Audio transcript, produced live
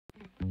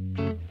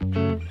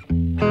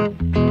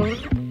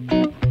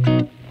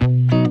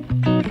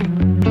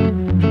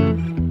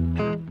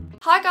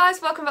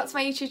to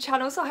my YouTube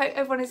channel. So I hope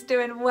everyone is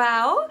doing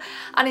well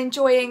and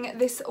enjoying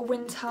this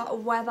winter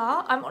weather.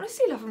 I'm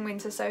honestly loving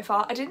winter so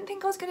far. I didn't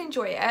think I was going to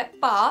enjoy it,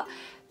 but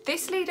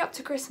this lead up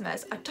to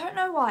Christmas, I don't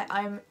know why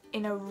I'm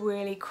in a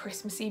really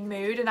Christmassy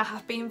mood, and I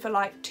have been for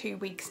like 2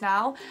 weeks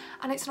now,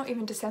 and it's not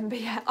even December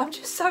yet. I'm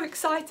just so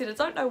excited, I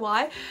don't know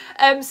why.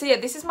 So yeah,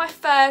 this is my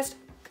first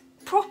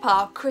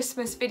proper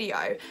Christmas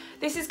video.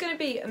 This is going to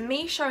be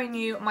me showing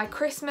you my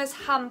Christmas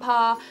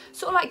hamper,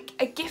 sort of like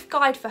a gift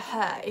guide for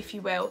her, if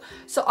you will.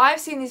 So I've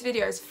seen these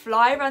videos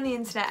fly around the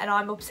internet and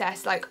I'm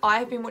obsessed. Like,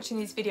 I've been watching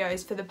these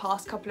videos for the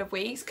past couple of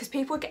weeks because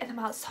people are getting them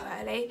out so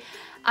early,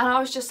 and I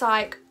was just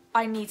like,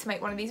 I need to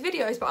make one of these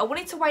videos, but I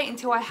wanted to wait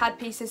until I had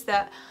pieces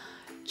that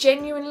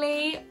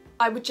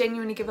I would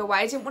genuinely give away.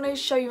 I didn't want to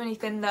show you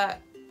anything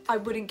that I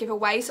wouldn't give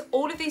away. So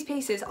all of these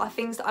pieces are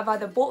things that I've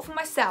either bought for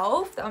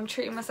myself, that I'm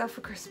treating myself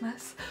for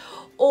Christmas,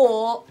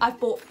 or I've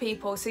bought for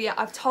people. So yeah,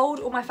 I've told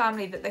all my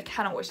family that they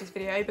cannot watch this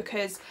video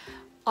because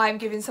I'm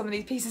giving some of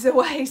these pieces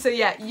away. So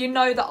yeah, you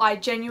know that I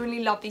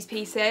genuinely love these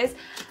pieces.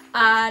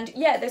 And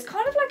yeah, there's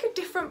kind of like a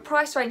different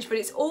price range, but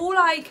it's all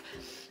like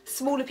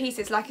smaller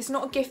pieces. Like, it's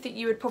not a gift that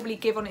you would probably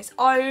give on its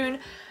own.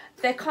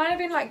 They're kind of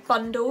in like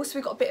bundles. So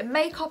we've got a bit of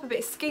makeup, a bit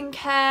of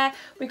skincare,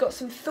 we got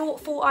some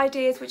thoughtful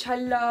ideas which I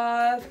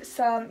love,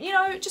 some, you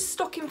know, just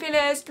stocking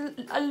fillers,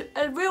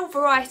 a real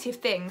variety of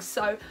things.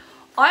 So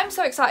I'm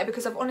so excited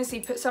because I've honestly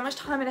put so much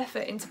time and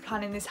effort into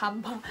planning this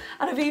hamper,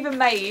 and I've even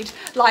made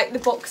like the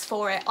box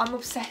for it. I'm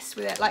obsessed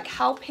with it. Like,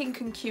 how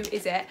pink and cute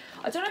is it?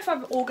 I don't know if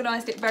I've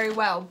organised it very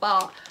well,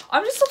 but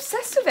I'm just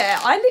obsessed with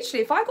it. I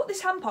literally, if I got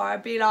this hamper,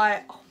 I'd be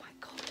like, oh my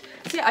god.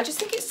 So yeah, I just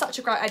think it's such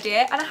a great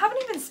idea, and I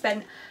haven't even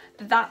spent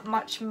that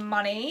much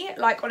money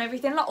like on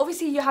everything. Like,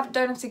 obviously you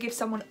don't have to give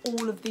someone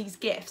all of these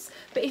gifts,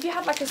 but if you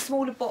had like a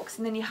smaller box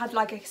and then you had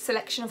like a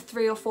selection of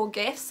 3 or 4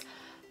 gifts,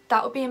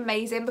 that would be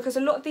amazing, because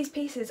a lot of these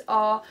pieces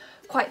are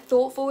quite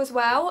thoughtful as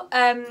well,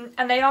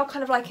 and they are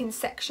kind of like in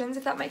sections,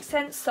 if that makes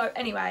sense. So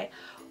anyway,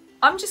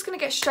 I'm just gonna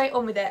get straight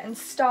on with it and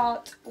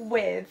start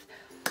with,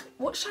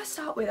 what should I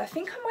start with? I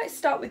think I might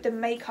start with the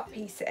makeup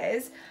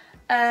pieces.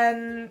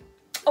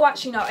 Oh,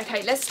 actually no,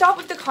 okay, let's start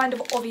with the kind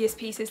of obvious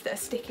pieces that are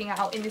sticking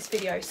out in this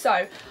video.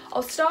 So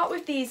I'll start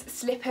with these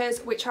slippers,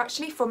 which are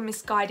actually from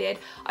Missguided.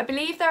 I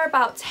believe they're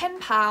about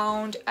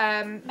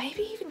 £10,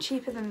 maybe even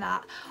cheaper than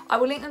that. I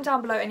will link them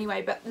down below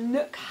anyway, but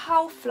look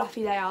how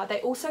fluffy they are. They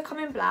also come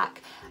in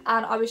black,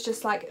 and I was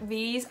just like,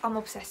 these I'm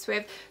obsessed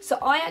with. So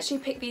I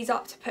actually picked these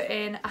up to put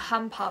in a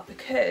hamper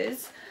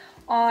because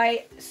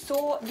I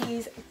saw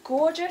these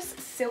gorgeous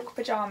silk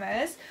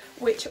pyjamas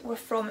which were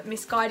from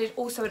Missguided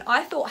also, and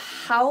I thought,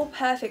 how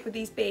perfect would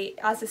these be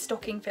as a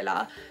stocking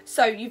filler?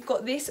 So you've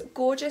got this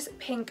gorgeous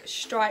pink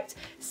striped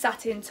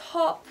satin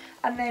top,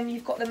 and then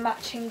you've got the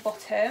matching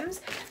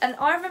bottoms, and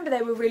I remember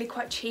they were really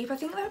quite cheap. I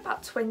think they were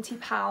about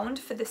 £20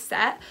 for the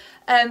set,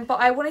 but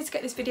I wanted to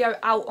get this video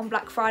out on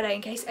Black Friday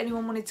in case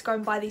anyone wanted to go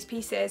and buy these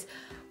pieces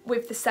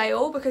with the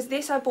sale, because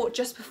this I bought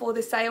just before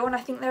the sale, and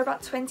I think they're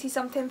about 20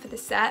 something for the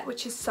set,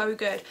 which is so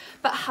good.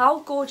 But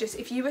how gorgeous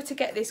if you were to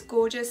get this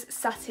gorgeous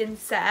satin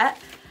set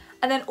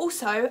and then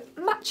also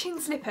matching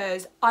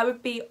slippers. I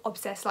would be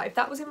obsessed. Like, if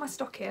that was in my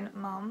stocking,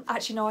 mum,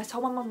 actually no, I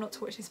told my mum not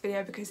to watch this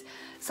video because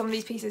some of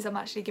these pieces I'm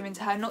actually giving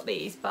to her, not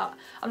these, but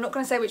I'm not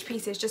going to say which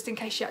pieces just in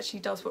case she actually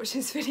does watch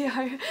this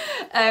video.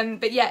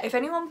 But yeah, if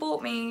anyone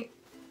bought me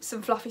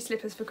some fluffy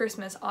slippers for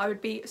Christmas, I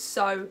would be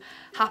so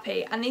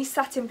happy. And these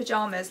satin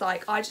pyjamas,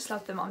 like, I just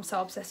love them. I'm so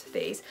obsessed with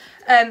these.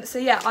 So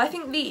yeah, I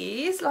think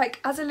these,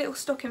 like, as a little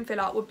stocking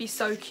filler would be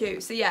so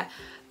cute. So yeah,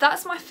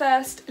 that's my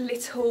first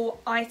little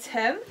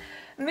item.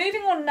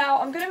 Moving on now,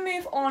 I'm going to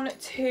move on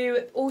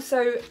to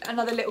also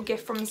another little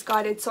gift from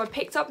Missguided. So I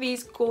picked up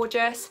these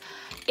gorgeous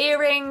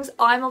earrings.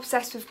 I'm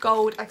obsessed with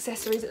gold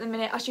accessories at the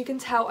minute. As you can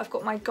tell, I've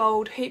got my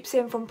gold hoops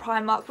in from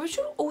Primark, which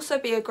will also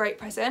be a great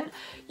present.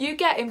 You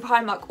get in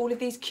Primark all of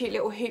these cute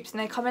little hoops,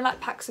 and they come in like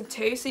packs of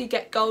 2, so you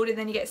get gold and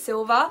then you get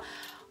silver.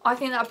 I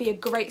think that would be a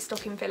great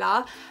stocking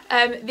filler.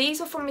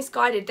 These are from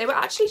Missguided. They were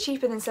actually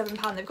cheaper than £7.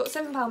 They've got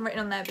 £7 written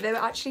on there, but they were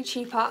actually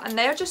cheaper, and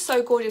they are just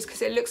so gorgeous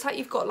because it looks like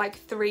you've got like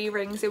 3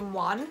 rings in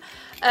one.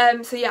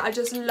 So yeah, I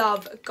just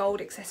love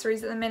gold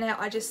accessories at the minute.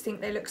 I just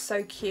think they look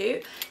so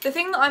cute. The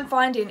thing that I'm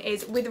finding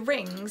is with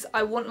rings,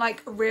 I want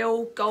like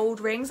real gold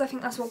rings. I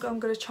think that's what I'm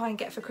going to try and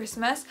get for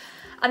Christmas.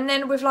 And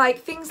then with like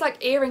things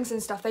like earrings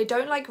and stuff, they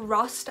don't like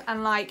rust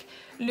and like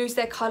lose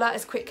their colour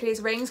as quickly as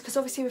rings, because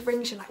obviously with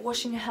rings you're like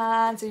washing your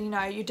hands and, you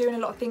know, you're doing a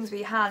lot of things with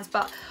your hands.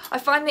 But I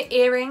find the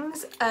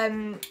earrings,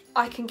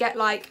 I can get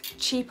like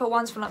cheaper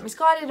ones from like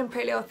Missguided and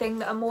Pretty Little Thing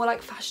that are more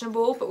like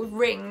fashionable, but with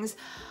rings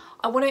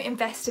I want to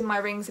invest in my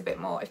rings a bit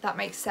more, if that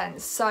makes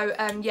sense. So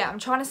yeah, I'm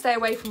trying to stay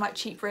away from like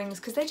cheap rings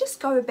because they just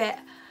go a bit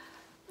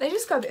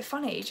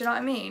funny, do you know what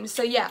I mean?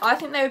 So yeah, I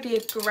think they would be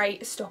a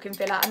great stocking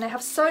filler, and they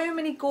have so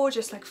many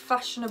gorgeous like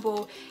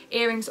fashionable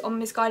earrings on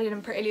Missguided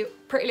and Pretty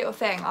Little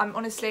Thing. I'm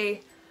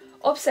honestly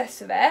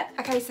obsessed with it.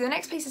 Okay, so the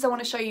next pieces I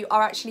want to show you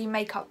are actually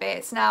makeup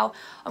bits. Now,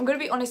 I'm going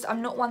to be honest,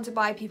 I'm not one to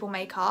buy people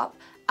makeup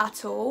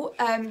at all,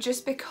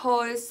 just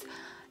because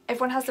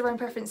everyone has their own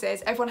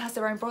preferences, everyone has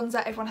their own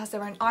bronzer, everyone has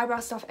their own eyebrow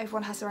stuff,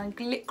 everyone has their own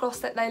lip gloss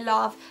that they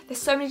love.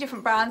 There's so many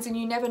different brands and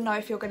you never know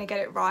if you're going to get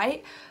it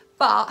right.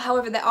 But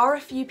however, there are a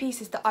few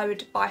pieces that I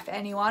would buy for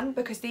anyone,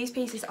 because these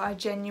pieces I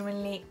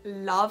genuinely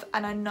love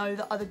and I know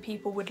that other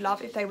people would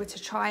love if they were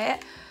to try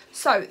it.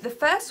 So the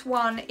first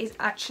one is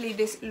actually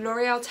this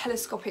L'Oreal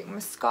Telescopic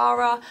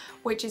Mascara,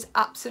 which is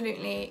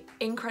absolutely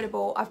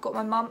incredible. I've got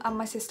my mum and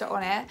my sister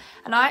on it,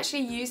 and I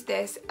actually used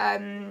this,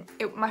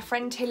 my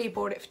friend Tilly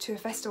bought it to a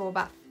festival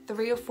about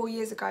 3 or 4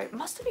 years ago. It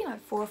must have been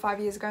like 4 or 5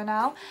 years ago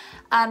now,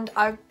 and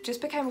I just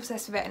became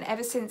obsessed with it, and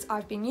ever since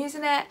I've been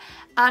using it,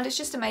 and it's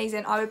just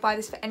amazing. I would buy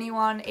this for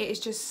anyone. It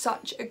is just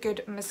such a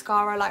good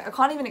mascara. Like, I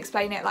can't even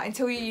explain it. Like,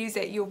 until you use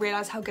it you'll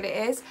realise how good it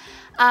is.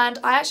 And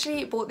I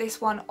actually bought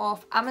this one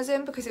off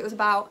Amazon because it was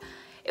about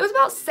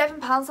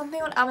 £7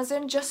 something on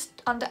Amazon,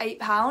 just under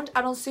 £8,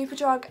 and on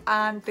Superdrug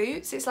and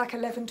Boots it's like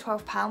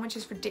 £11–12, which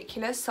is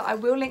ridiculous. So I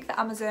will link the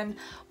Amazon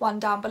one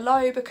down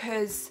below,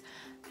 because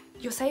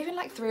you're saving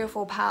like £3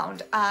 or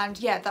 £4, and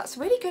yeah, that's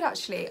really good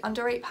actually.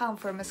 Under £8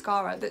 for a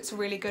mascara, that's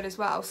really good as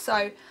well.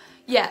 So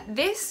yeah,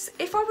 this,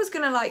 if I was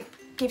gonna like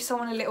give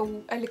someone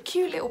a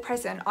cute little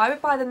present, I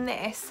would buy them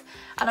this,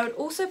 and I would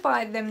also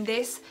buy them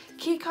this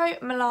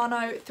Kiko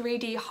Milano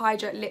 3D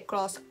Hydra lip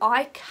gloss.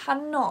 I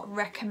cannot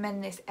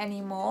recommend this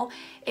anymore.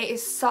 It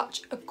is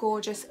such a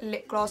gorgeous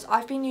lip gloss.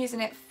 I've been using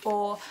it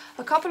for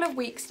a couple of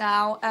weeks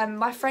now.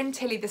 My friend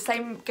Tilly, the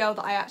same girl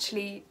that I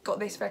actually got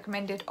this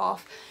recommended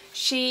off,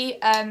 she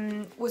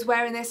was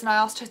wearing this and I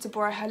asked her to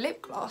borrow her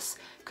lip gloss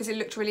because it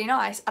looked really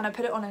nice, and I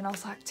put it on and I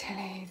was like,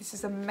 Tilly, this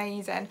is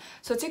amazing.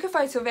 So I took a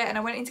photo of it and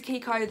I went into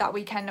Kiko that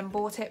weekend and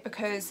bought it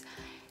because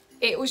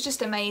it was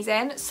just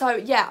amazing. So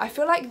yeah, I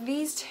feel like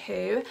these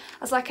two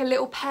as like a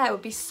little pair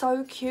would be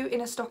so cute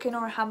in a stocking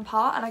or a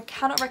hamper, and I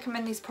cannot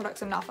recommend these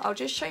products enough. I'll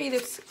just show you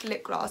this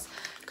lip gloss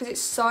because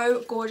it's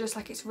so gorgeous.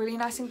 Like, it's really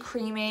nice and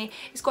creamy.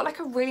 It's got like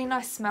a really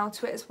nice smell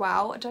to it as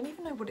well. I don't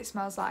even know what it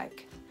smells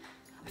like.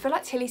 I feel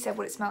like Tilly said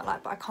what it smelled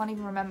like, but I can't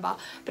even remember.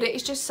 But it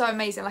is just so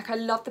amazing. Like, I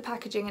love the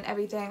packaging and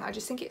everything. I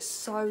just think it's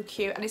so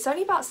cute. And it's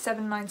only about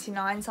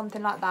 £7.99,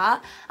 something like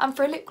that. And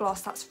for a lip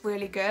gloss, that's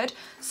really good.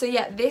 So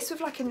yeah, this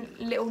with like a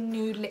little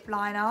nude lip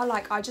liner,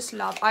 like, I just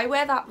love. I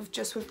wear that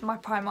with my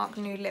Primark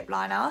nude lip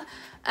liner.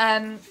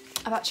 I've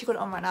actually got it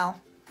on right now.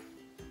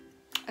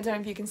 I don't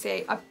know if you can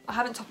see. I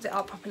haven't topped it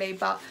up properly,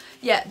 but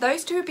yeah,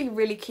 those two would be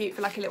really cute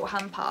for like a little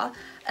hamper.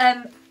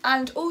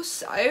 And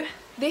also,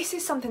 this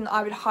is something that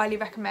I would highly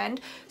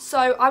recommend. So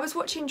I was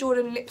watching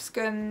Jordan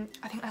Lipscomb,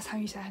 I think that's how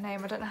you say her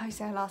name. I don't know how you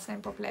say her last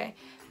name properly.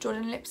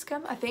 Jordan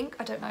Lipscomb, I think.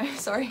 I don't know.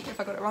 Sorry if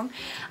I got it wrong.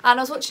 And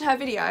I was watching her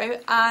video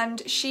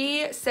and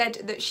she said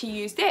that she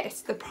used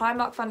this, the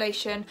Primark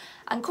foundation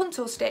and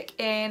contour stick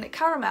in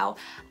caramel.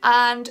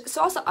 And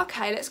so I was like,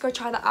 okay, let's go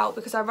try that out,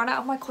 because I run out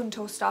of my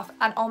contour stuff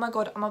and oh my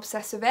god, I'm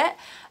obsessed with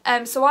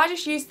it. So I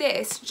just used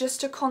this just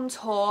to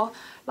contour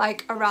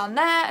like around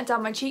there and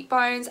down my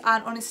cheekbones,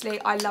 and honestly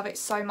I love it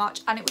so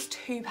much, and it was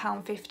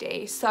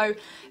 £2.50. So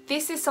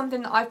this is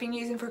something that I've been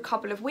using for a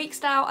couple of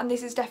weeks now, and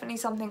this is definitely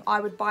something I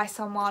would buy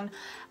someone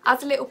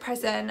as a little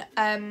present.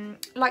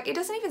 Like, it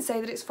doesn't even say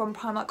that it's from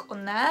Primark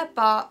on there,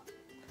 but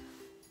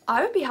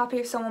I would be happy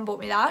if someone bought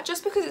me that.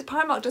 Just because it's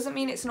Primark doesn't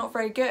mean it's not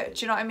very good,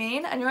 do you know what I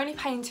mean? And you're only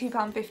paying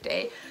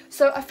 £2.50.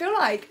 So I feel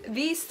like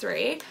these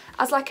three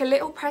as like a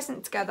little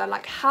present together,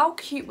 like how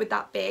cute would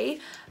that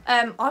be?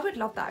 I would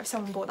love that if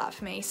someone bought that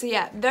for me. So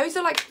yeah, those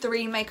are like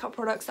 3 makeup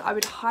products that I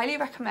would highly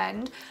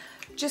recommend.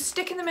 Just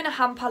sticking them in a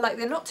hamper, like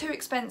they're not too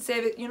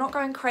expensive, you're not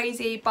going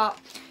crazy, but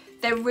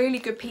they're really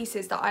good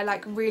pieces that I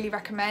like really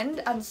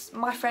recommend, and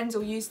my friends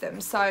will use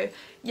them. So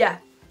yeah,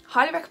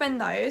 highly recommend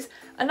those.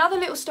 Another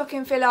little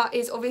stocking filler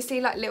is obviously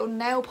like little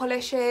nail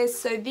polishes.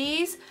 So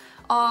these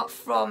are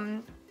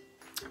from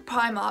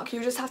Primark.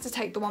 You'll just have to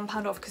take the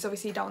 £1 off because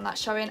obviously you don't want that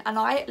showing, and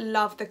I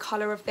love the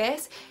colour of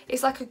this.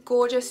 It's like a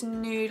gorgeous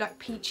nude, like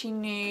peachy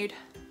nude.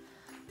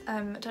 I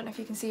don't know if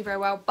you can see very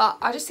well, but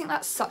I just think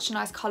that's such a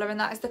nice colour, and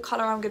that is the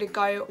colour I'm going to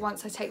go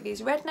once I take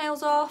these red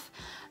nails off.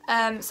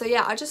 So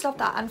yeah, I just love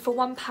that, and for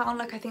 £1,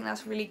 like, I think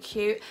that's really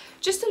cute.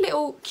 Just a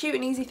little cute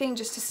and easy thing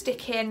just to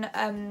stick in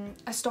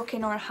a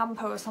stocking or a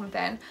hamper or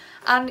something,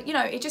 and you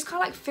know, it just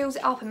kind of like fills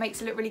it up and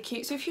makes it look really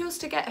cute. So if you was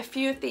to get a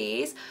few of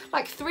these,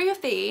 like 3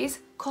 of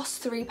these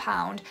cost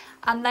 £3,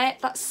 and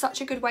that's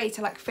such a good way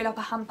to like fill up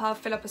a hamper,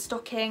 fill up a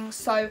stocking.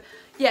 So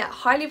yeah,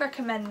 highly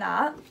recommend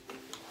that.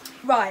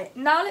 Right,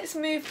 now let's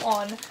move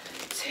on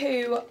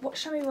to, what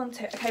shall we move on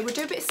to? Okay, we'll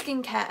do a bit of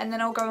skincare and then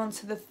I'll go on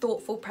to the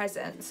thoughtful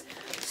presents.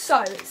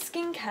 So,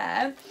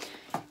 skincare,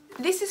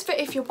 this is for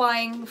if you're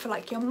buying for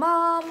like your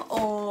mum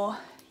or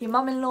your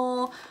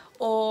mum-in-law,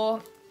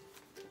 or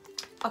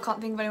I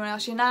can't think of anyone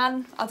else, your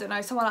nan, I don't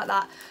know, someone like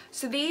that.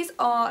 So these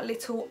are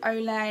little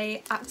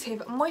Olay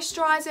Active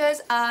Moisturisers,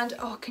 and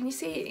oh, can you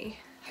see?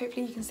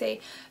 Hopefully you can see.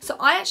 So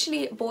I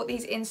actually bought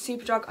these in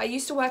Superdrug. I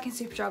used to work in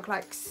Superdrug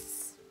like,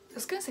 I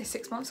was going to say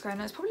 6 months ago,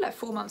 no, it's probably like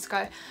 4 months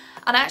ago,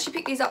 and I actually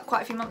picked these up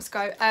quite a few months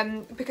ago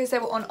because they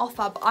were on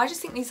offer. But I just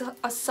think these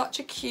are such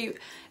a cute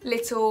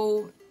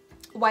little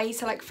way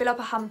to like fill up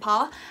a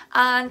hamper,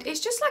 and it's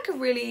just like a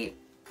really,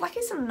 like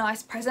it's a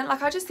nice present.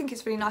 Like I just think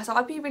it's really nice.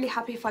 I'd be really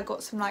happy if I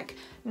got some like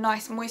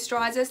nice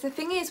moisturisers. The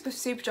thing is with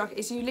Superdrug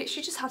is you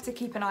literally just have to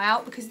keep an eye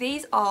out, because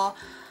these are,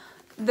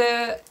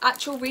 the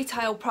actual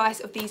retail price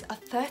of these are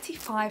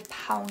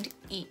 £35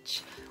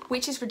 each,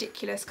 which is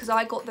ridiculous, because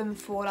I got them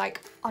for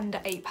like under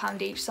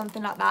 £8 each,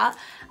 something like that.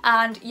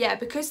 And yeah,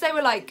 because they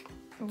were like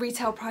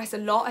retail price a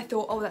lot, I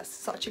thought, oh, that's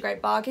such a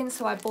great bargain,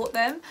 so I bought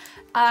them,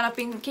 and I've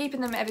been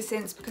keeping them ever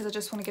since, because I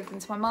just want to give them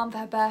to my mum for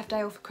her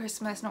birthday or for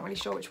Christmas, not really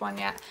sure which one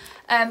yet.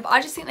 But I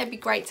just think they'd be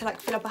great to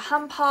like fill up a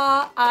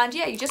hamper. And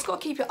yeah, you just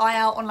got to keep your eye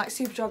out on like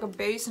Superdrug and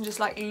Boots and just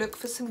like look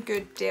for some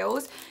good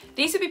deals.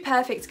 These would be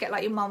perfect to get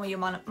like your mum or your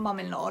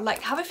mum-in-law. Like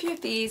have a few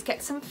of these,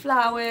 get some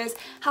flowers,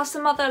 have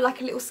some other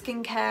like a little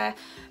skincare,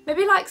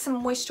 maybe like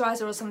some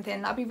moisturiser or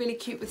something. That'd be really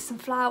cute with some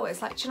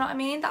flowers. Like, do you know what I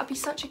mean? That'd be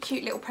such a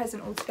cute little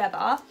present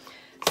altogether.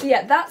 So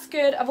yeah, that's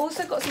good. I've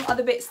also got some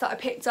other bits that I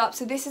picked up.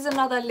 So this is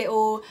another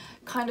little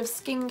kind of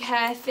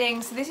skincare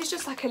thing. So this is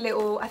just like a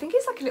little, I think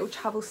it's like a little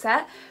travel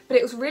set, but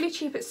it was really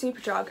cheap at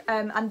Superdrug.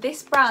 And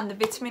this brand, the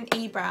Vitamin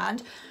E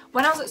brand,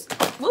 when I was at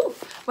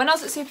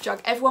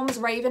Superdrug, everyone was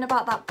raving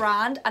about that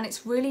brand, and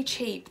it's really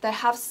cheap. They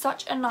have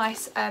such a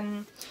nice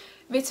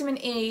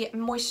Vitamin E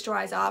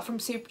moisturiser from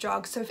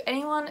Superdrug. So if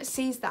anyone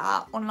sees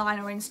that online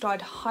or Insta,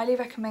 I'd highly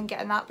recommend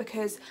getting that,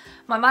 because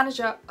my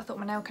manager, I thought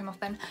my nail came off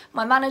then,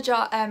 my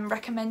manager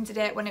recommended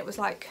it when it was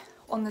like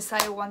on the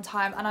sale one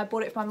time, and I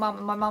bought it for my mum,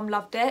 and my mum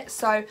loved it.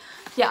 So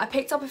yeah, I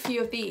picked up a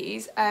few of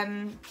these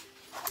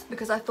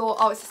because I thought,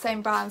 oh, it's the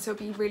same brand, so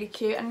it'd be really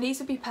cute, and these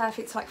would be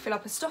perfect to like fill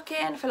up a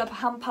stocking, fill up a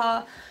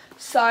hamper.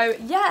 So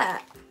yeah,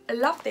 I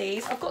love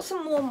these. I've got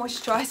some more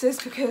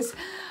moisturisers because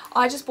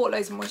I just bought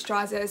loads of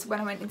moisturisers when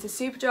I went into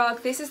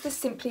Superdrug. This is the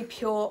Simply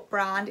Pure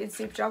brand in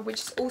Superdrug,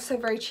 which is also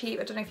very cheap.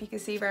 I don't know if you can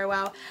see very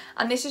well.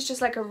 And this is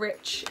just like a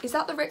rich, is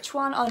that the rich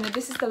one? Oh no,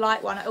 this is the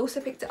light one. I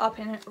also picked it up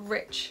in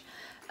rich,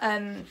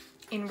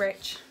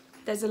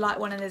 There's a light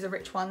one and there's a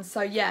rich one.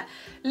 So yeah,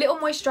 little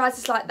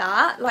moisturisers like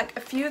that, like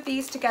a few of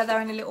these together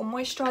and a little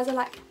moisturiser,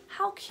 like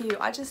how cute.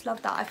 I just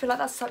love that. I feel like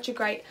that's such a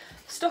great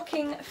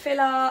stocking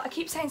filler. I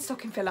keep saying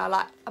stocking filler,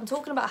 like I'm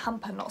talking about a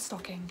hamper, not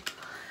stocking.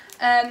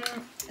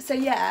 So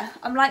yeah,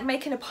 I'm like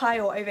making a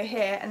pile over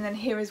here, and then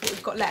here is what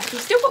we've got left.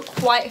 We've still got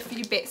quite a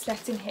few bits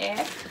left in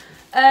here.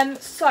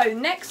 So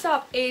next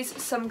up is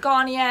some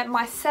Garnier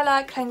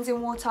Micellar Cleansing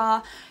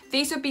Water.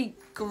 These would be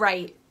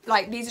great.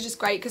 Like these are just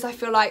great because I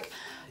feel like,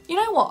 you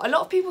know what, a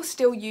lot of people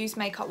still use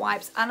makeup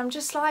wipes, and I'm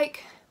just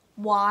like,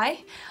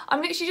 why?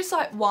 I'm literally just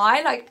like,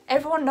 why? Like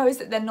everyone knows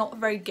that they're not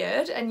very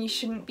good and you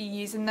shouldn't be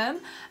using them.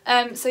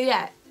 So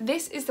yeah,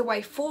 this is the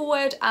way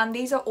forward, and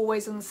these are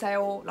always on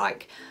sale.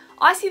 Like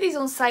I see these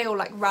on sale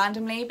like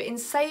randomly, but in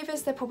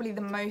Savers they're probably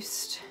the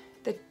most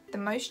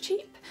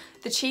cheap.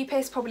 The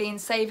cheapest probably in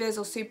Savers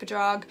or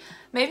Superdrug.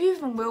 Maybe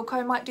even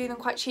Wilko might do them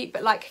quite cheap,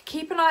 but like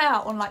keep an eye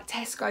out on like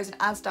Tesco's and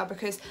Asda,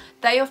 because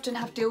they often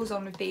have deals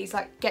on with these,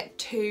 like get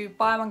two,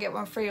 buy one get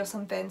one free or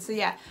something. So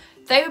yeah,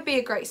 they would be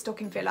a great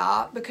stocking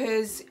filler,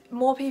 because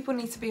more people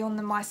need to be on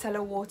the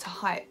micellar water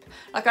hype.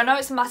 Like I know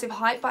it's a massive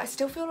hype, but I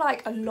still feel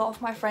like a lot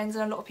of my friends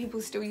and a lot of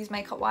people still use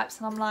makeup wipes,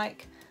 and I'm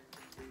like,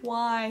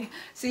 why?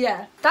 So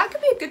yeah, that could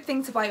be a good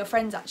thing to buy your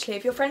friends actually.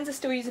 If your friends are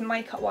still using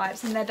makeup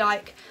wipes and they're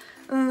like,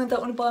 I don't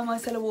want to buy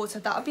micellar water,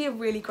 that would be a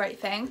really great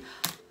thing.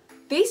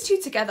 These two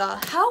together,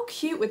 how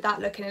cute would that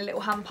look in a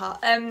little hamper?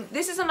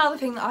 This is another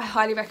thing that I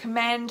highly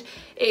recommend.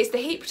 It is the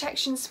heat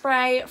protection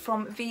spray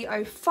from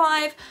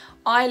VO5.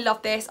 I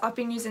love this. I've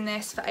been using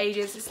this for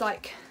ages. It's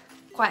like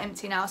quite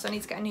empty now, so I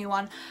need to get a new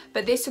one,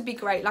 but this would be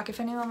great. Like if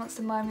anyone wants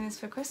to buy me this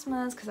for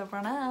Christmas because I've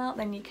run out,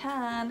 then you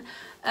can.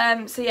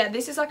 So yeah,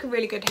 this is like a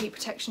really good heat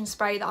protection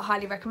spray that I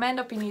highly recommend.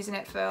 I've been using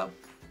it for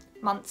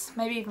months,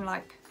 maybe even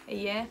like a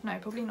year. No,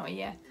 probably not a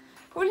year,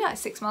 probably like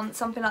 6 months,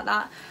 something like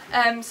that.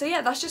 So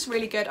yeah, that's just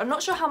really good. I'm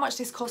not sure how much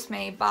this cost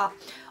me, but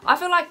I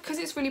feel like because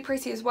it's really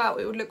pretty as well,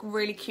 it would look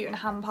really cute in a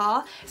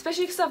hamper,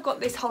 especially because I've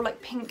got this whole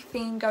like pink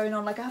theme going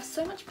on. Like I have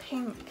so much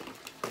pink.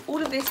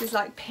 All of this is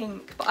like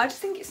pink, but I just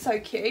think it's so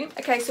cute.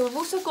 Okay, so we've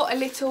also got a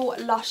little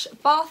Lush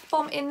bath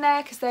bomb in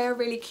there because they are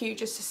really cute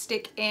just to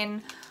stick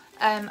in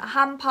a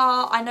hamper.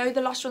 I know the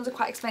Lush ones are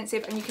quite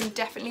expensive, and you can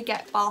definitely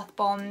get bath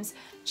bombs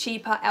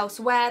cheaper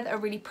elsewhere that are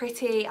really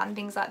pretty and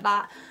things like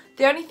that.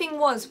 The only thing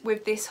was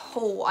with this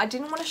haul, I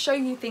didn't want to show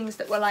you things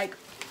that were like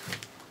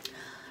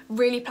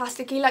really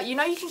plasticky. Like, you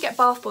know, you can get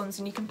bath bombs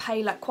and you can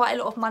pay like quite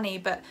a lot of money,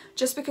 but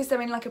just because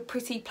they're in like a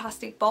pretty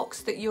plastic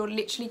box that you're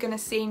literally going to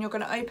see and you're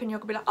going to open, you're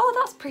going to be like, oh,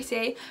 that's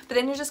pretty, but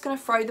then you're just going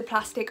to throw the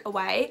plastic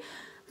away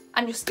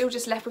and you're still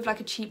just left with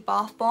like a cheap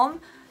bath bomb.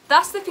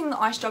 That's the thing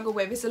that I struggle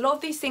with, is a lot of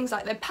these things,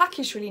 like they're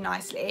packaged really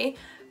nicely,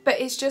 but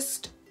it's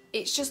just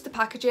the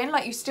packaging.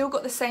 Like you still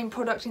got the same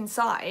product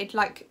inside,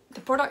 like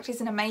the product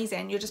isn't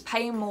amazing, you're just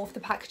paying more for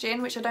the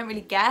packaging, which I don't really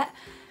get,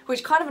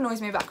 which kind of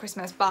annoys me about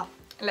Christmas. But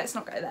let's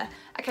not go there.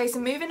 Okay, so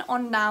moving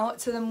on now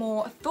to the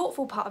more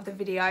thoughtful part of the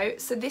video.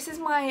 So this is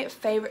my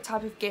favourite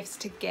type of gifts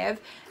to give.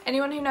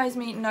 Anyone who knows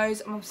me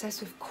knows I'm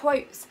obsessed with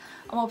quotes,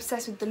 I'm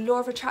obsessed with the law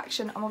of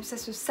attraction, I'm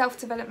obsessed with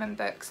self-development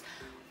books,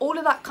 all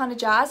of that kind of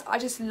jazz. I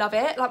just love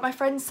it. Like my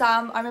friend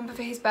Sam, I remember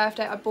for his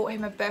birthday I bought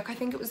him a book. I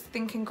think it was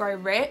Think and Grow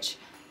Rich.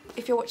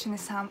 If you're watching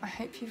this, Sam, I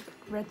hope you've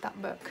read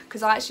that book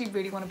because I actually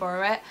really want to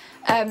borrow it.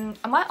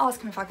 I might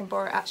ask him if I can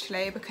borrow it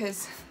actually,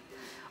 because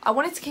I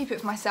wanted to keep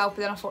it for myself,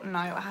 but then I thought, no,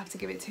 I have to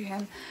give it to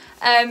him.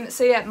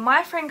 So yeah,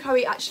 my friend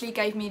Chloe actually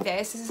gave me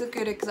this. This is a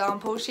good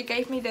example. She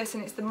gave me this,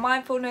 and it's the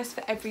mindfulness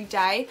for every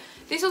day.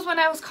 This was when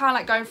I was kind of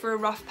like going through a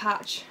rough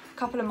patch a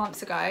couple of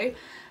months ago.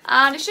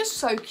 And it's just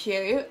so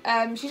cute.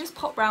 She just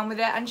popped round with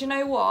it, and you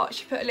know what?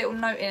 She put a little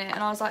note in it,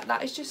 and I was like,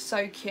 that is just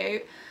so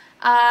cute.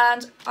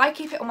 And I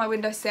keep it on my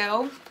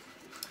windowsill.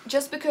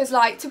 Just because,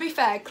 like, to be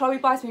fair, Chloe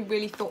buys me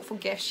really thoughtful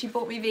gifts. She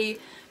bought me the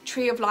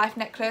Tree of Life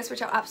necklace,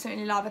 which I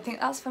absolutely love. I think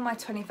that's for my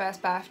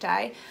 21st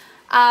birthday.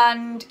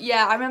 And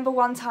yeah, I remember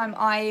one time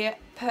I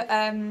put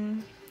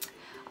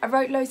I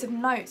wrote loads of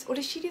notes. Or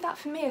did she do that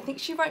for me? I think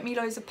she wrote me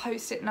loads of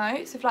post-it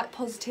notes with like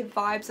positive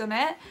vibes on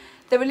it.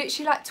 There were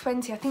literally like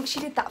 20. I think she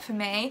did that for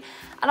me.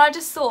 And I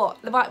just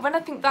thought, when I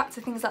think back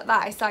to things like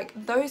that, it's like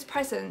those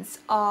presents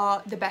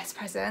are the best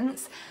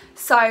presents.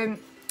 So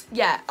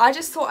yeah, I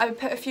just thought I would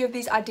put a few of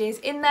these ideas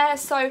in there.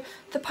 So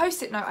the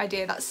post-it note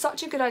idea, that's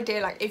such a good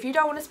idea. Like if you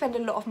don't want to spend a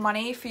lot of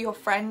money for your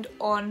friend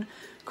on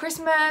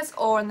Christmas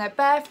or on their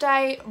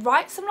birthday,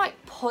 write some like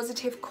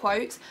positive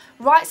quotes,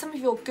 write some of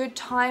your good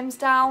times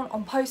down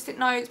on post-it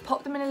notes,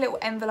 pop them in a little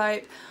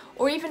envelope,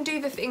 or even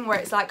do the thing where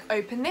it's like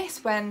open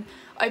this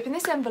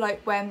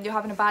envelope when you're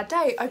having a bad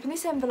day, open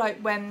this envelope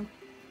when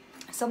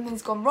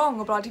something's gone wrong,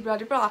 or blah blah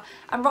blah blah,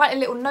 and write a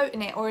little note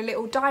in it, or a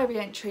little diary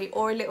entry,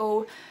 or a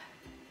little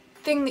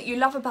thing that you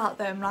love about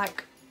them.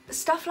 Like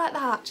stuff like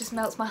that just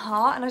melts my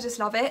heart, and I just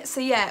love it. So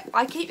yeah,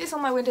 I keep this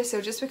on my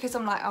windowsill just because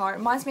I'm like, oh, it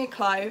reminds me of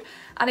Chloe,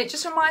 and it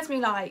just reminds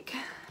me, like,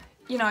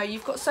 you know,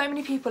 you've got so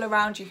many people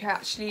around you who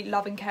actually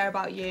love and care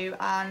about you.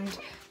 And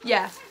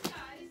yeah,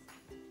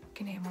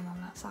 can you hear my mum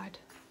on that side?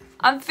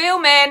 I'm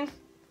filming.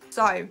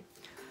 So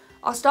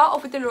I'll start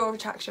off with the Law of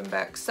Attraction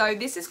book. So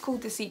this is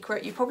called The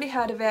Secret. You've probably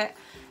heard of it.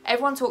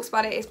 Everyone talks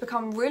about it. It's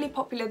become really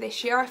popular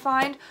this year, I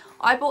find.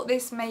 I bought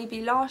this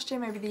maybe last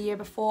year, maybe the year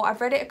before. I've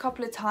read it a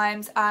couple of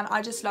times and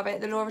I just love it.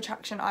 The Law of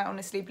Attraction, I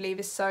honestly believe,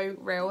 is so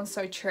real and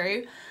so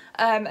true.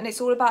 And it's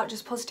all about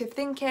just positive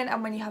thinking,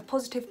 and when you have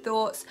positive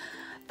thoughts,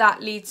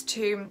 that leads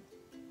to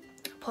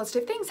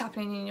positive things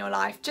happening in your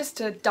life, just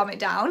to dumb it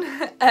down.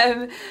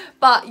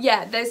 But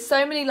yeah, there's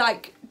so many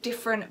like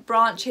different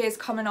branches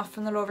coming off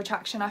from the Law of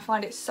Attraction. I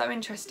find it so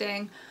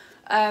interesting.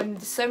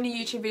 There's so many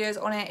YouTube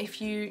videos on it.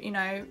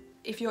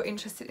 If you're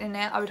interested in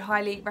it, I would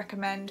highly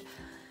recommend it.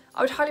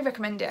 I'd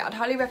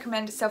highly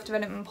recommend a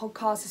self-development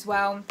podcast as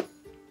well.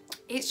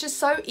 It's just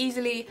so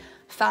easily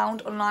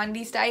found online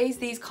these days,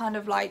 these kind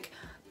of like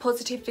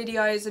positive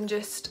videos and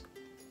just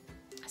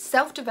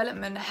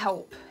self-development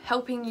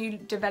helping you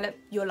develop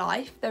your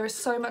life. There is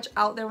so much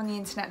out there on the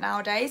internet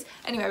nowadays.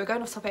 Anyway, we're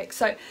going off topic.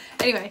 So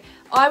anyway,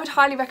 I would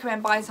highly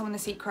recommend buying someone The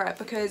Secret,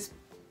 because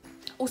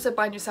also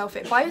buy yourself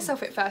it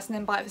first and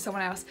then buy it for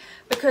someone else,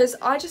 because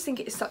I just think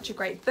it is such a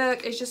great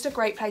book. It's just a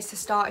great place to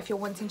start if you're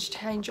wanting to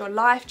change your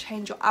life,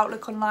 change your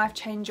outlook on life,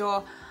 change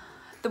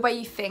the way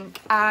you think.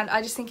 And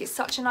I just think it's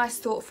such a nice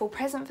thoughtful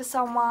present for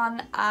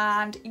someone,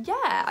 and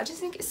yeah, I just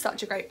think it's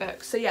such a great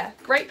book. So yeah,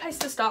 great place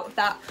to start with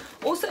that.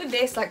 Also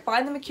this, like,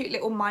 buy them a cute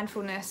little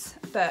mindfulness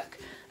book.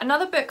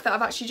 Another book that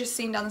I've actually just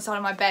seen down the side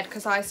of my bed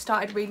because I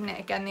started reading it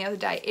again the other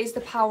day is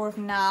The Power of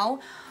Now.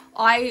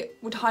 I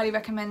would highly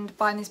recommend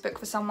buying this book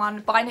for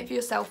someone. Buying it for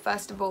yourself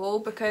first of all,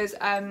 because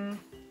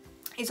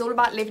it's all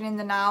about living in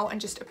the now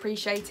and just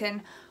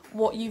appreciating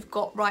what you've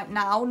got right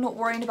now, not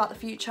worrying about the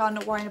future,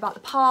 not worrying about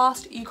the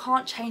past. You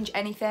can't change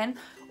anything.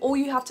 All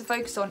you have to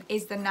focus on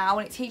is the now,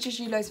 and it teaches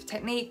you loads of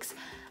techniques,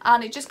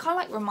 and it just kind of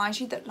like reminds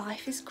you that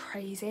life is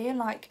crazy, and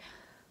like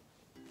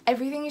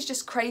everything is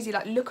just crazy.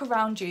 Like, look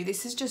around you.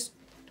 This is just,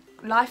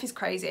 life is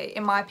crazy,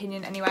 in my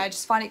opinion anyway. I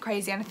just find it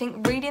crazy, and I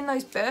think reading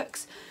those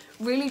books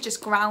really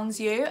just grounds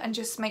you and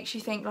just makes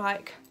you think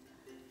like,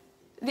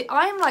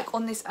 I am like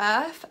on this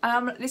earth,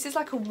 and this is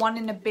like a 1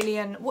 in a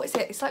billion, what is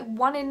it? It's like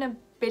 1 in a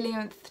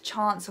billionth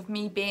chance of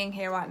me being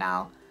here right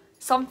now.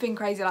 Something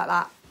crazy like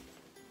that.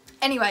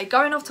 Anyway,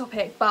 going off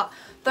topic, but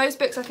those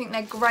books, I think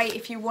they're great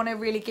if you want to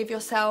really treat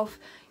yourself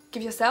to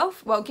those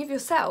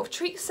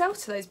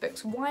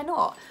books, why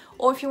not?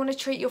 Or if you want to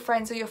treat your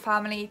friends or your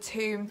family,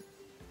 to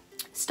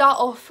start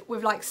off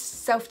with like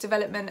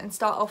self-development and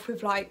start off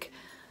with like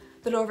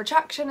the Law of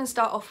Attraction and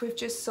start off with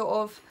just sort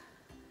of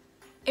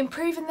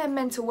improving their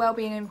mental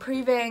well-being,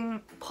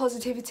 improving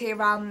positivity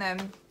around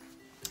them.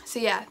 So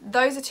yeah,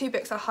 those are 2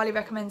 books I highly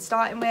recommend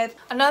starting with.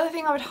 Another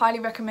thing I would highly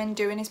recommend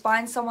doing is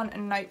buying someone a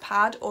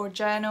notepad or a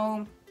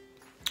journal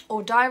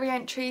or diary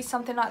entries,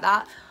 something like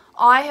that.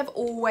 I have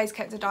always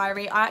kept a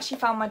diary. I actually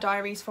found my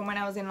diaries from when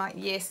I was in like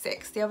year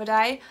 6 the other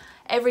day.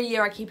 Every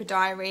year I keep a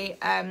diary.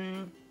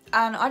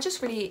 and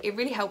it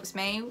really helps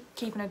me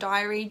keeping a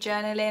diary,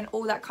 journaling,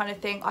 all that kind of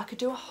thing. I could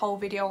do a whole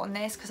video on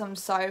this because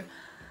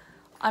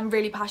I'm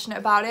really passionate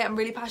about it. I'm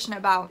really passionate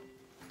about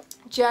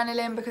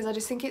journaling because I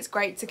just think it's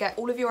great to get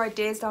all of your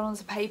ideas down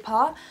onto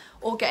paper,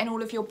 or getting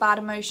all of your bad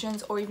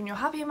emotions or even your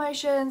happy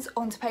emotions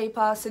onto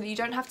paper, so that you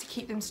don't have to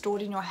keep them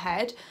stored in your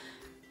head,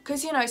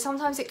 because you know,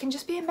 sometimes it can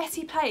just be a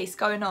messy place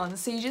going on,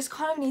 so you just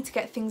kind of need to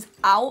get things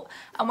out.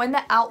 And when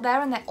they're out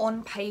there and they're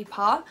on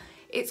paper,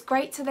 it's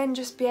great to then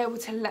just be able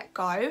to let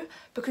go,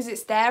 because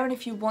it's there, and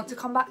if you want to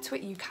come back to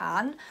it, you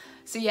can.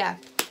 So yeah,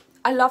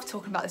 I love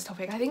talking about this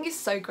topic. I think it's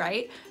so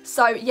great.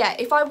 So yeah,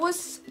 if I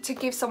was to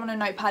give someone a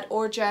notepad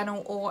or a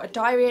journal or a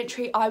diary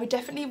entry, I would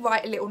definitely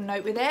write a little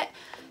note with it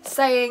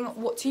saying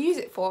what to use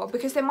it for,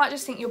 because they might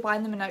just think you're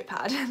buying them a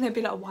notepad and they'd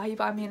be like, why are you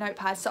buying me a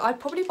notepad? So I'd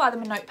probably buy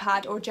them a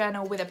notepad or a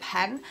journal with a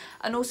pen,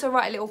 and also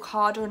write a little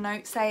card or a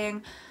note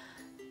saying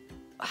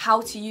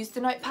how to use the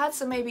notepad.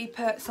 So maybe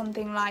put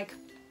something like,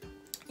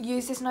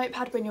 use this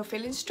notepad when you're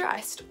feeling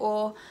stressed,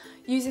 or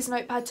use this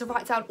notepad to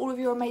write down all of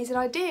your amazing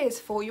ideas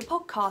for your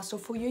podcast or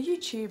for your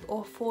YouTube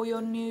or for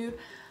your new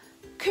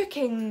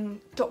cooking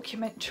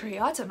documentary.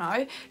 I don't know. Do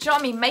you know what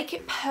I mean? Make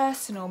it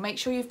personal. Make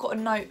sure you've got a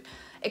note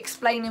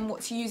explaining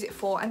what to use it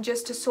for, and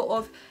just to sort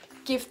of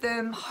give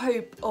them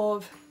hope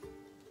of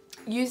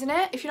using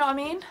it, if you know what I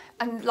mean,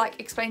 and like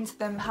explain to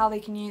them how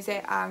they can use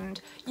it, and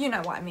you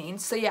know what I mean.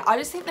 So yeah, I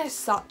just think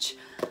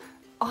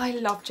I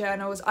love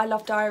journals, I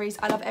love diaries,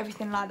 I love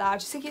everything like that. I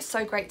just think it's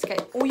so great to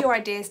get all your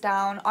ideas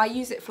down. I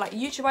use it for like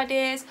YouTube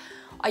ideas,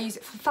 I use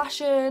it for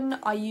fashion,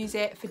 I use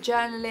it for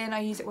journaling,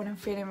 I use it when I'm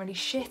feeling really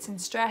shit and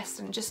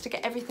stressed, and just to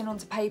get everything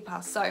onto paper.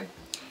 So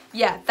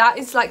yeah, that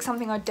is like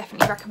something I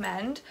definitely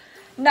recommend.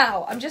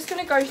 Now I'm just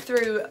going to go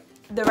through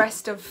the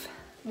rest of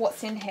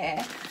what's in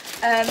here.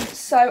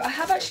 So I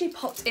have actually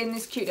popped in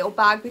this cute little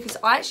bag, because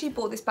I actually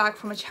bought this bag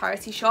from a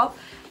charity shop.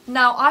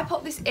 Now I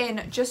popped this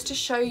in just to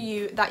show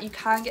you that you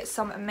can get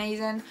some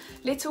amazing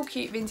little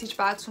cute vintage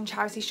bags from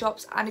charity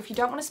shops, and if you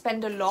don't want to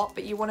spend a lot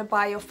but you want to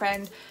buy your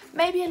friend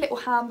maybe a little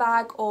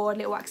handbag or a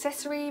little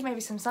accessory, maybe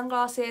some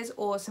sunglasses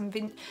or some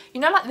you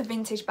know, like the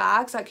vintage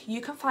bags, like you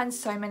can find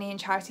so many in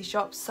charity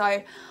shops.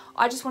 So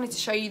I just wanted to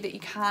show you that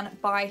you can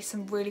buy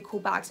some really cool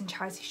bags in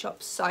charity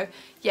shops. So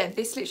yeah,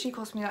 this literally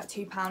cost me like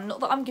 £2. Not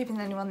that I'm giving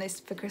anyone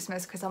this for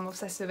Christmas, because I'm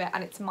obsessed with it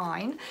and it's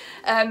mine,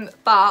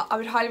 but I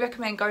would highly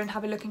recommend going and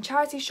have a look in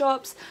charity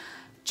shops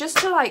just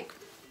to like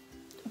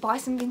buy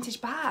some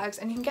vintage bags,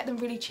 and you can get them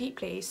really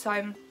cheaply.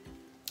 So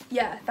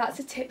yeah, that's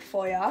a tip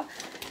for you.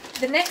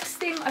 The next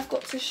thing I've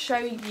got to show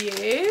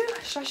you,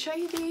 should I show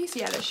you these?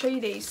 Yeah, let's show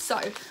you these. So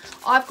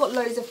I've got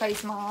loads of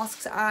face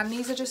masks, and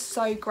these are just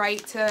so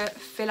great to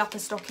fill up a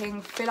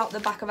stocking, fill up the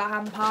back of a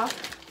hamper.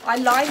 I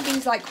line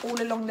these like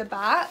all along the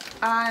back,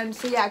 and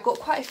so yeah, I've got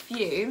quite a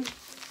few.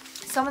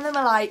 Some of them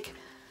are like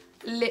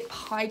lip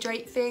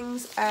hydrate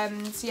things,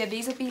 so yeah,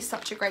 these would be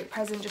such a great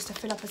present just to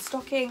fill up a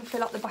stocking,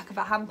 fill up the back of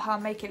a hamper,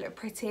 make it look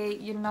pretty,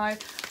 you know.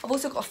 I've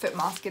also got a foot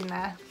mask in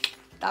there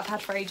that I've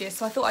had for ages,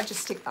 so I thought I'd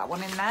just stick that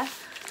one in there.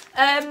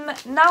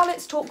 Now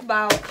let's talk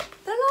about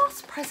the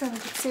last present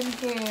that's in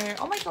here.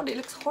 Oh my god, it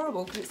looks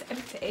horrible because it's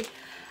empty,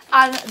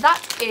 and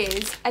that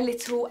is a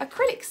little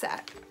acrylic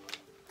set.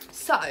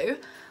 So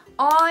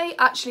I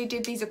actually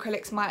did these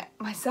acrylics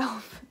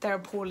myself. They're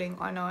appalling,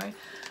 I know.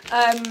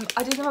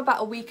 I did them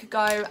about a week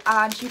ago,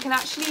 and you can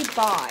actually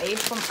buy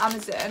from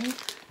Amazon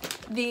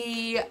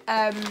the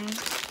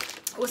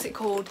what's it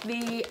called,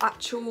 the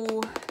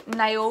actual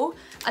nail,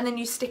 and then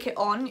you stick it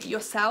on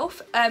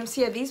yourself.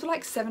 So yeah, these were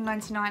like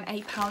 £7.99,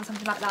 £8,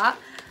 something like that.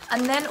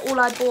 And then all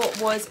I bought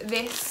was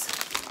this,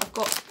 I've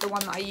got the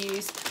one that I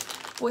use,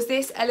 was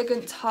this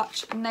Elegant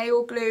Touch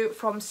nail glue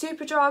from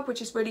Superdrug,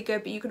 which is really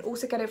good, but you can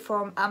also get it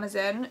from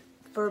Amazon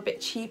for a bit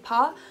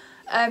cheaper.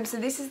 So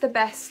this is the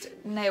best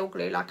nail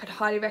glue. Like, I'd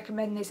highly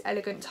recommend this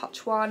Elegant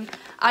Touch one,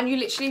 and you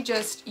literally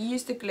just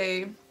use the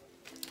glue,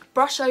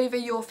 brush over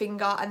your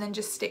finger, and then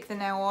just stick the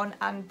nail on,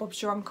 and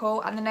Bob's your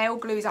uncle. And the nail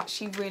glue is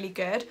actually really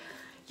good.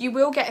 You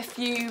will get a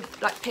few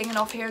like pinging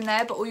off here and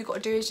there, but all you've got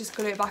to do is just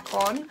glue it back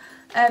on.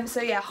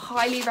 So yeah,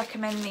 highly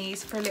recommend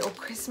these for a little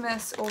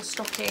Christmas or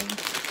stocking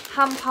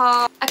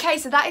hamper. Okay,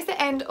 so that is the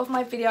end of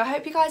my video. I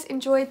hope you guys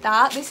enjoyed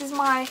that. This is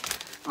my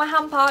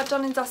hamper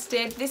done and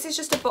dusted. This is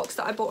just a box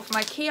that I bought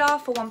from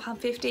IKEA for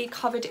 £1.50,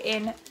 covered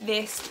in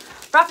this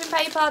wrapping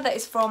paper that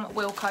is from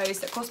Wilko's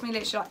that cost me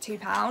literally like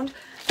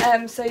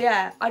 £2. So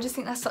yeah, I just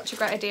think that's such a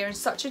great idea, and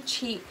such a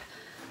cheap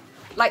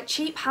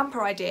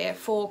hamper idea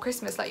for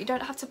Christmas. Like, you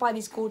don't have to buy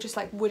these gorgeous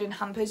like wooden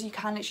hampers. You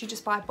can literally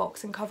just buy a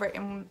box and cover it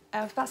in,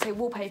 I was about to say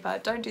wallpaper,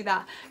 don't do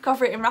that,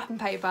 cover it in wrapping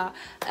paper.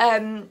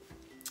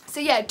 So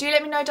yeah, do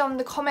let me know down in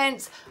the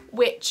comments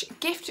which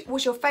gift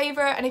was your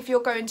favourite, and if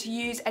you're going to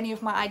use any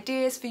of my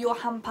ideas for your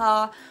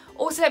hamper.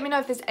 Also let me know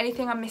if there's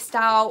anything I missed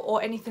out,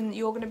 or anything that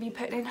you're going to be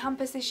putting in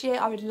hampers this year.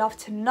 I would love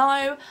to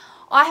know.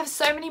 I have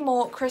so many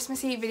more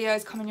Christmassy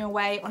videos coming your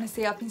way.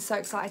 Honestly, I've been so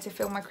excited to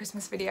film my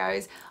Christmas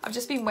videos. I've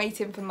just been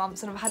waiting for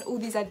months and I've had all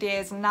these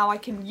ideas and now I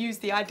can use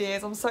the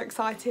ideas. I'm so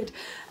excited.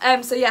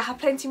 So yeah, I have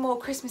plenty more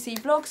Christmassy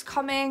vlogs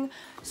coming.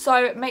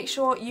 So make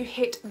sure you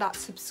hit that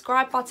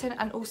subscribe button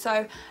and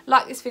also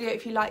like this video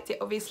if you liked it,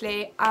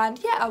 obviously. And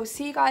yeah, I will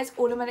see you guys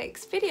all in my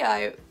next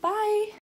video. Bye!